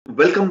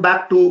Welcome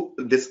back to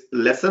this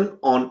lesson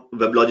on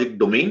WebLogic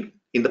domain.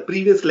 In the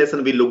previous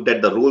lesson, we looked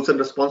at the roles and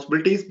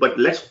responsibilities, but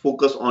let's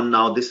focus on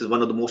now. This is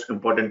one of the most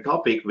important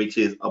topic, which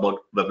is about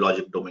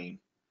WebLogic domain.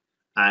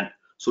 And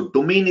so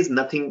domain is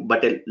nothing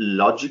but a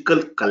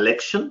logical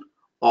collection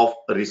of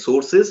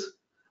resources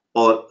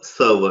or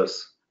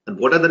servers. And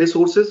what are the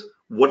resources?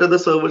 What are the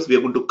servers? We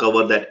are going to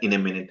cover that in a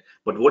minute.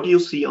 But what you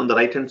see on the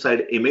right hand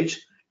side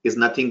image is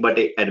nothing but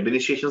a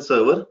administration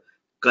server,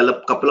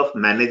 couple of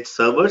managed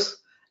servers,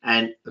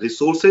 and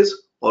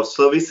resources or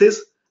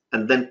services,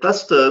 and then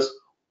clusters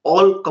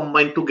all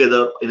combined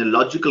together in a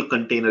logical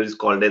container is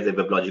called as a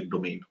WebLogic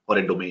domain or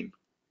a domain.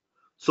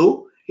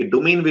 So a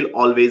domain will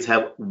always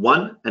have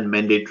one and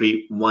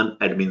mandatory one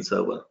admin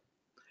server.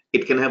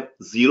 It can have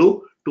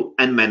 0 to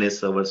n managed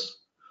servers.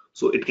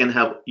 So it can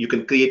have, you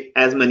can create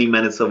as many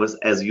managed servers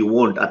as you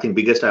want. I think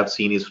biggest I've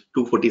seen is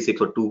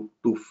 246 or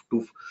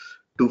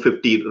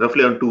 250,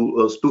 roughly on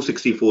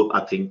 264.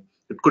 I think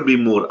it could be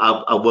more.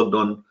 I've worked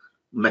on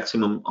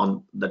maximum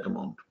on that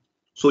amount.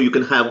 So you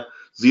can have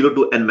 0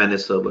 to n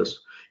managed servers.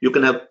 You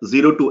can have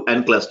 0 to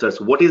n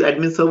clusters. What is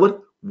admin server?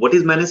 What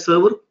is managed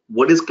server?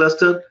 What is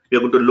cluster? We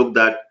are going to look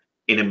that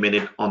in a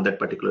minute on that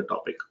particular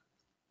topic.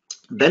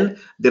 Then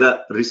there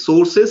are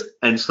resources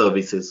and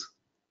services.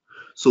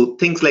 So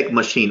things like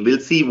machine, we'll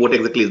see what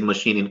exactly is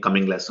machine in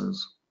coming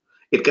lessons.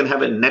 It can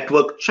have a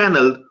network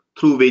channel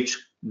through which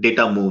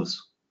data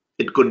moves.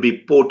 It could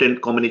be port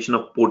and combination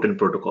of port and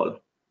protocol.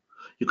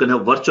 You can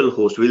have virtual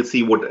host. We'll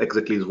see what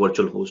exactly is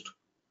virtual host.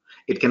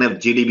 It can have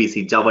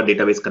JDBC, Java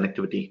database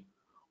connectivity,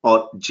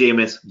 or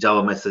JMS,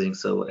 Java messaging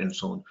server, and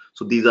so on.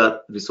 So these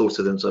are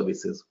resources and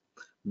services.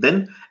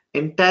 Then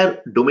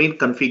entire domain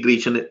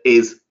configuration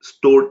is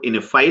stored in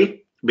a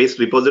file-based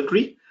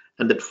repository,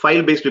 and that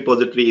file-based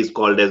repository is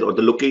called as, or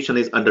the location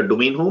is under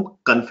domain home,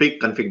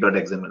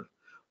 config.xml.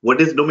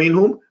 What is domain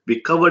home? We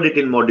covered it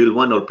in module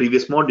 1 or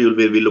previous module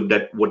where we looked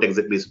at what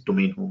exactly is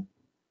domain home.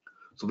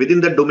 So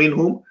within that domain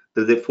home,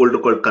 there's a folder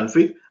called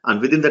config,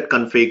 and within that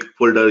config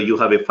folder, you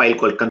have a file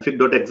called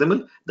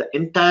config.xml. The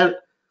entire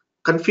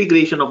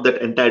configuration of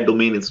that entire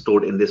domain is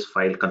stored in this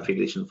file,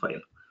 configuration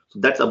file. So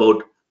that's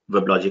about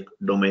WebLogic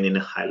domain in a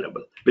high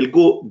level. We'll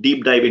go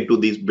deep dive into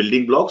these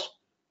building blocks.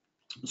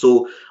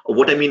 So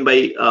what I mean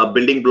by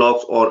building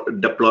blocks or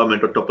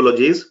deployment or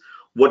topologies,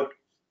 what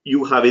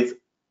you have is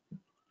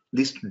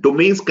these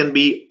domains can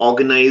be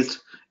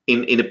organized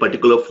in a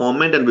particular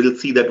format, and we'll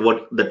see that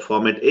what that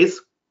format is.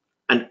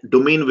 And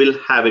domain will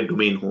have a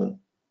domain home.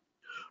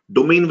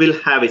 Domain will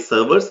have a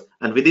servers,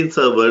 and within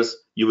servers,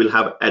 you will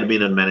have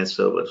admin and managed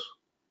servers.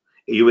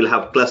 You will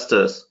have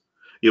clusters,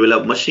 you will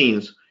have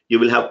machines, you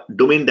will have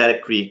domain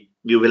directory,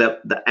 you will have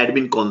the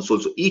admin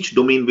console. So each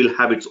domain will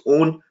have its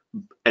own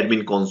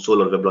admin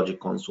console or WebLogic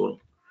console.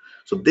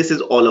 So this is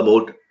all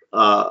about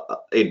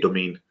a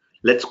domain.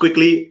 Let's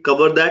quickly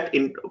cover that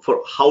in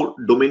for how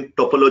domain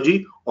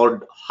topology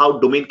or how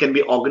domain can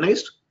be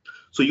organized.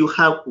 So you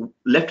have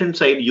left hand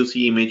side, you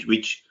see image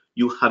which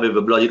you have a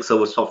WebLogic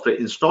server software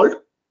installed,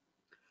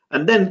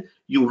 and then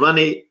you run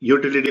a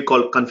utility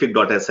called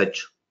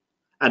config.sh,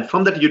 and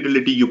from that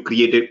utility you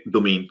create a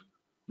domain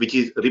which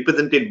is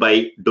represented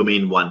by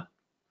domain 1.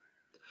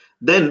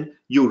 Then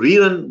you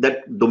rerun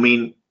that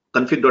domain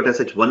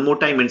config.sh one more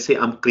time and say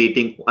I'm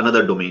creating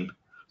another domain.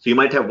 So you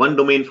might have one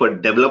domain for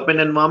development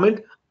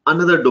environment,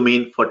 another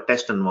domain for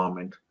test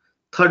environment,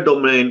 third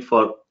domain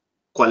for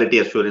quality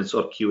assurance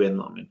or QA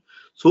environment.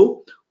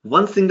 So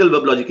one single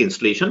WebLogic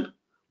installation,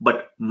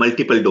 but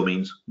multiple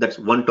domains. That's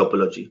one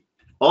topology.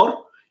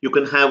 Or you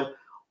can have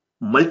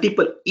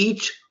multiple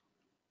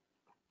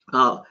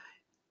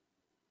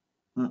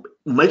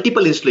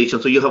multiple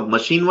installations. So you have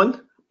machine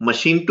 1,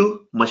 machine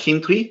 2, machine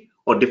 3,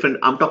 or different.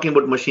 I'm talking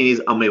about machine is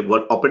a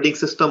operating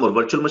system or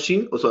virtual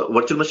machine, also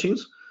virtual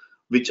machines,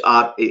 which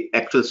are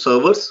actual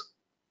servers.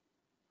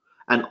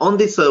 And on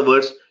these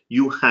servers,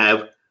 you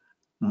have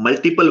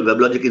multiple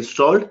WebLogic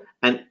installed,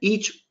 and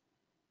each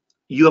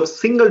you have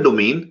single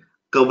domain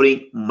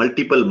covering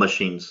multiple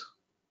machines.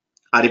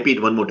 I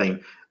repeat one more time.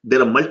 There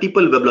are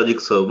multiple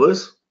WebLogic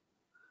servers,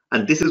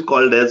 and this is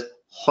called as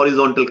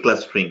horizontal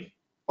clustering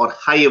or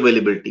high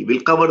availability.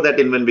 We'll cover that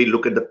in when we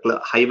look at the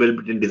high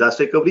availability in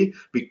disaster recovery.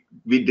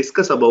 We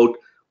discuss about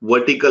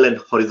vertical and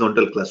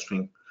horizontal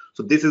clustering.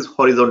 So this is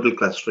horizontal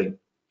clustering.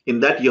 In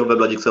that you have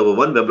WebLogic server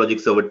 1, WebLogic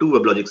server 2,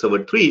 WebLogic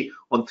server 3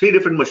 on 3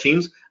 different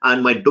machines,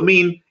 and my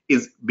domain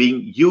is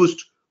being used,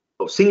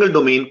 a single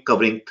domain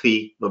covering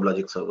 3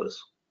 WebLogic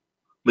servers.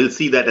 We'll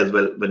see that as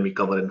well when we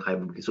cover in high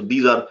availability. So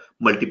these are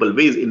multiple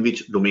ways in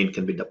which domain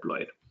can be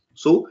deployed.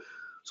 So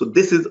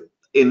this is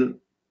in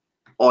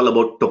all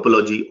about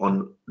topology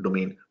on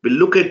domain. We'll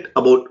look at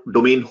about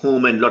domain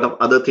home and a lot of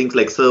other things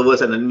like servers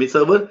and admin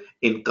server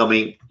in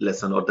coming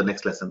lesson or the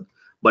next lesson.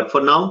 But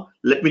for now,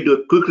 let me do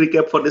a quick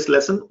recap for this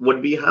lesson.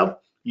 What we have,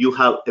 you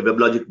have a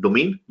WebLogic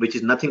domain, which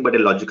is nothing but a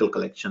logical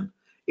collection.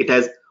 It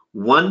has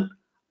one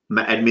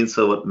admin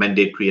server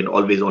mandatory and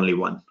always only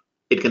one.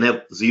 It can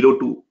have 0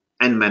 to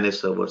n managed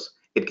servers.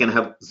 It can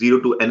have 0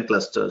 to n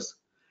clusters.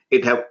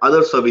 It have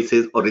other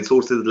services or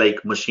resources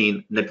like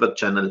machine, network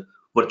channel,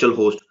 virtual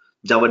host.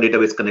 Java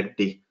database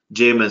connectivity,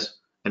 JMS,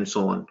 and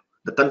so on.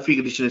 The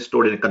configuration is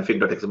stored in a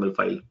config.xml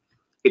file.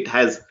 It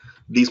has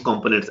these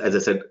components, as I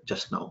said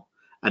just now,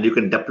 and you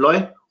can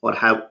deploy or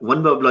have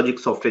one WebLogic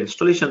software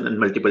installation and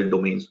multiple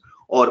domains,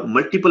 or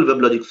multiple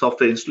WebLogic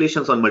software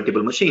installations on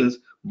multiple machines,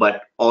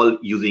 but all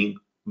using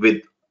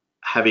with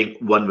having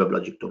one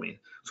WebLogic domain.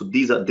 So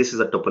this is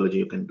a topology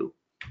you can do.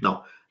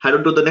 Now head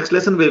on to the next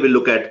lesson where we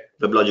look at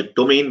WebLogic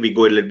domain. We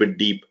go a little bit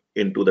deep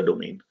into the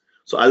domain.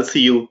 So I'll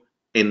see you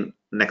in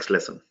next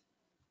lesson.